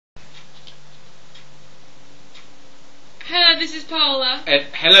this is Paola. And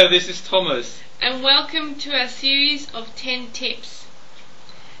hello, this is Thomas. And welcome to our series of 10 tips.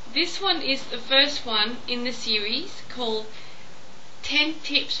 This one is the first one in the series called 10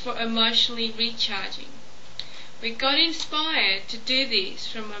 Tips for Emotionally Recharging. We got inspired to do this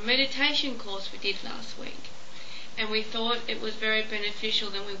from a meditation course we did last week. And we thought it was very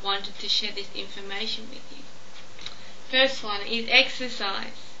beneficial and we wanted to share this information with you. First one is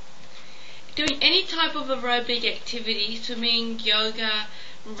exercise. Doing any type of aerobic activity, swimming, yoga,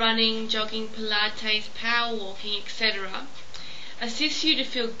 running, jogging, pilates, power walking, etc. assists you to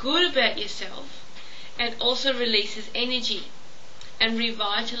feel good about yourself and also releases energy and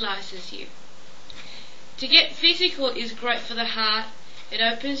revitalizes you. To get physical is great for the heart. It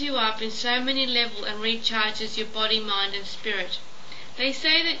opens you up in so many levels and recharges your body, mind and spirit. They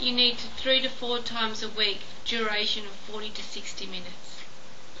say that you need 3 to 4 times a week, duration of 40 to 60 minutes.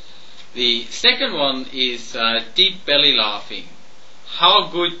 The second one is deep belly laughing. How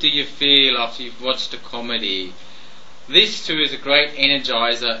good do you feel after you've watched a comedy? This too is a great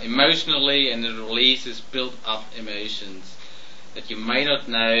energizer emotionally, and it releases built up emotions that you may not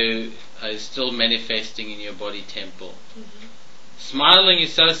know are still manifesting in your body temple. Smiling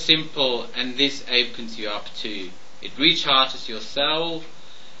is so simple, and this opens you up too. It recharges your soul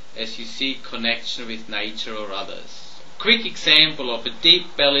as you seek connection with nature or others. Quick example of a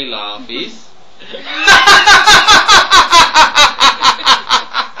deep belly laugh is okay.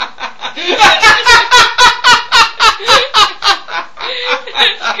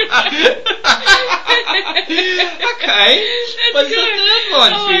 What's the third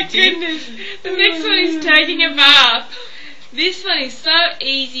one, oh my goodness. The next one is taking a bath. This one is so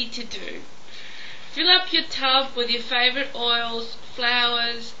easy to do. Fill up your tub with your favourite oils,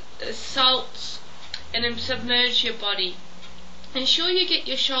 flowers, salts, and then submerge your body. Ensure you get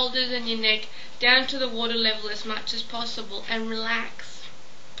your shoulders and your neck down to the water level as much as possible and relax.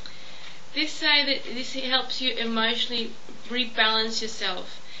 This helps you emotionally rebalance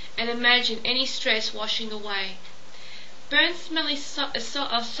yourself and imagine any stress washing away. Burn smelly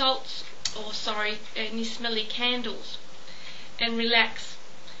any smelly candles and relax.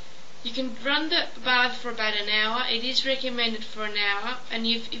 You can run the bath for about an hour. It is recommended for an hour, and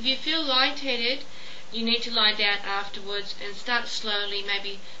if you feel lightheaded, you need to lie down afterwards and start slowly,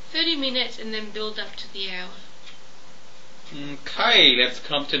 maybe 30 minutes, and then build up to the hour. Okay, let's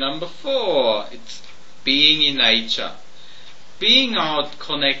come to number 4. It's being in nature. Being out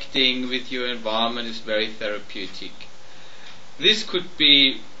connecting with your environment is very therapeutic. This could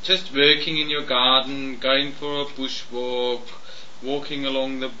be just working in your garden, going for a bushwalk, walking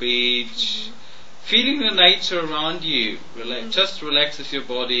along the beach, feeling the nature around you. Just relaxes your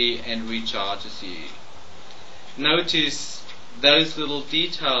body and recharges you. Notice those little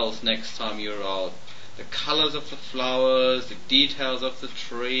details next time you're out. The colors of the flowers, the details of the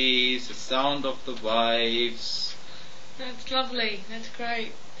trees, the sound of the waves. That's lovely, that's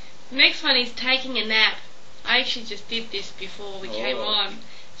great. The next one is taking a nap. I actually just did this before we came on,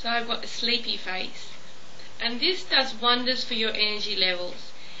 so I've got a sleepy face. And this does wonders for your energy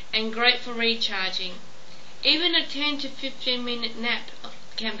levels and great for recharging. Even a 10 to 15 minute nap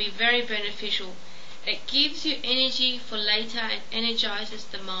can be very beneficial. It gives you energy for later and energizes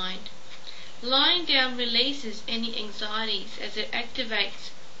the mind. Lying down releases any anxieties as it activates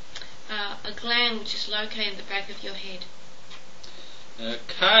a gland which is located in the back of your head.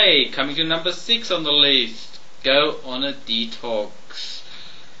 Okay, coming to number 6 on the list. Go on a detox.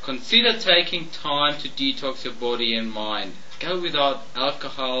 Consider taking time to detox your body and mind. Go without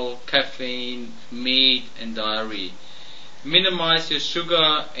alcohol, caffeine, meat and dairy. Minimize your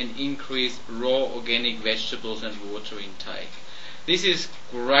sugar and increase raw organic vegetables and water intake. This is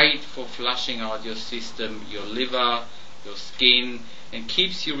great for flushing out your system, your liver, your skin, and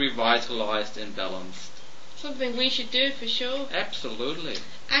keeps you revitalized and balanced. Something we should do for sure. Absolutely.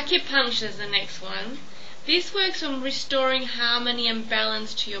 Acupuncture is the next one. This works on restoring harmony and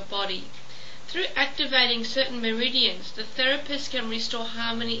balance to your body. Through activating certain meridians, the therapist can restore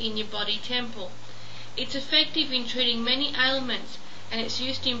harmony in your body temple. It's effective in treating many ailments, and it's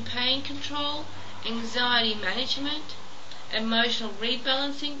used in pain control, anxiety management, emotional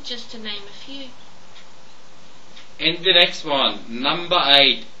rebalancing, just to name a few. And the next one, number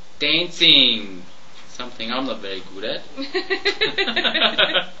 8, dancing. Something I'm not very good at.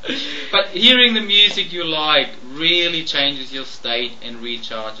 But hearing the music you like really changes your state and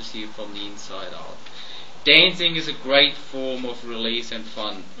recharges you from the inside out. Dancing is a great form of release and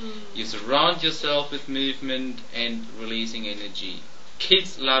fun. You surround yourself with movement and releasing energy.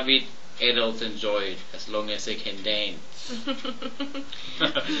 Kids love it, adults enjoy it, as long as they can dance.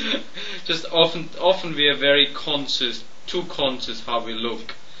 Just often we are very conscious too conscious how we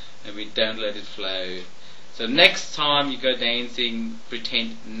look and we don't let it flow. So next time you go dancing,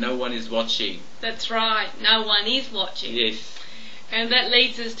 pretend no one is watching. That's right, no one is watching. Yes. And that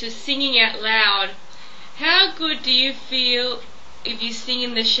leads us to singing out loud. How good do you feel if you sing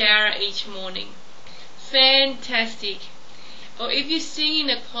in the shower each morning? Fantastic. Or if you sing in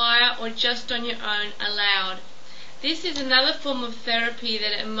a choir or just on your own aloud. This is another form of therapy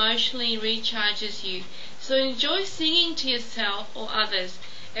that emotionally recharges you. So enjoy singing to yourself or others.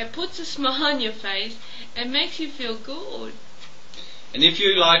 It puts a smile on your face and makes you feel good. And if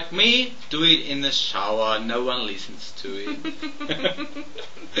you like me, do it in the shower. No one listens to it.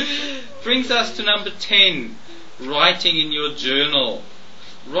 Brings us to number 10, writing in your journal.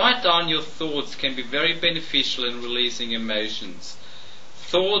 Write down your thoughts can be very beneficial in releasing emotions.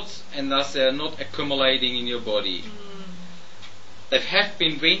 Thoughts, and thus they are not accumulating in your body. They have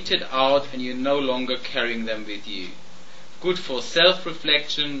been vented out and you're no longer carrying them with you. Good for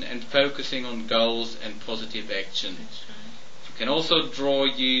self-reflection and focusing on goals and positive action. You can also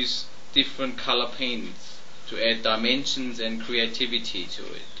use different color pens to add dimensions and creativity to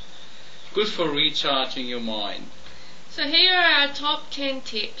it. Good for recharging your mind. So here are our top 10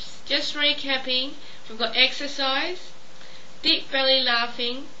 tips. Just recapping, we've got exercise, deep belly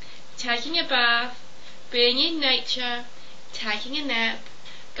laughing, taking a bath, being in nature, taking a nap,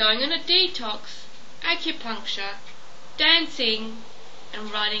 going on a detox, acupuncture, dancing,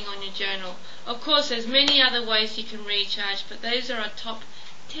 and writing on your journal. Of course, there's many other ways you can recharge, but those are our top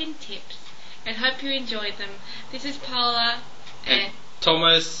 10 tips. And hope you enjoyed them. This is Paula and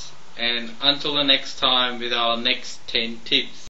Thomas, and until the next time with our next 10 tips.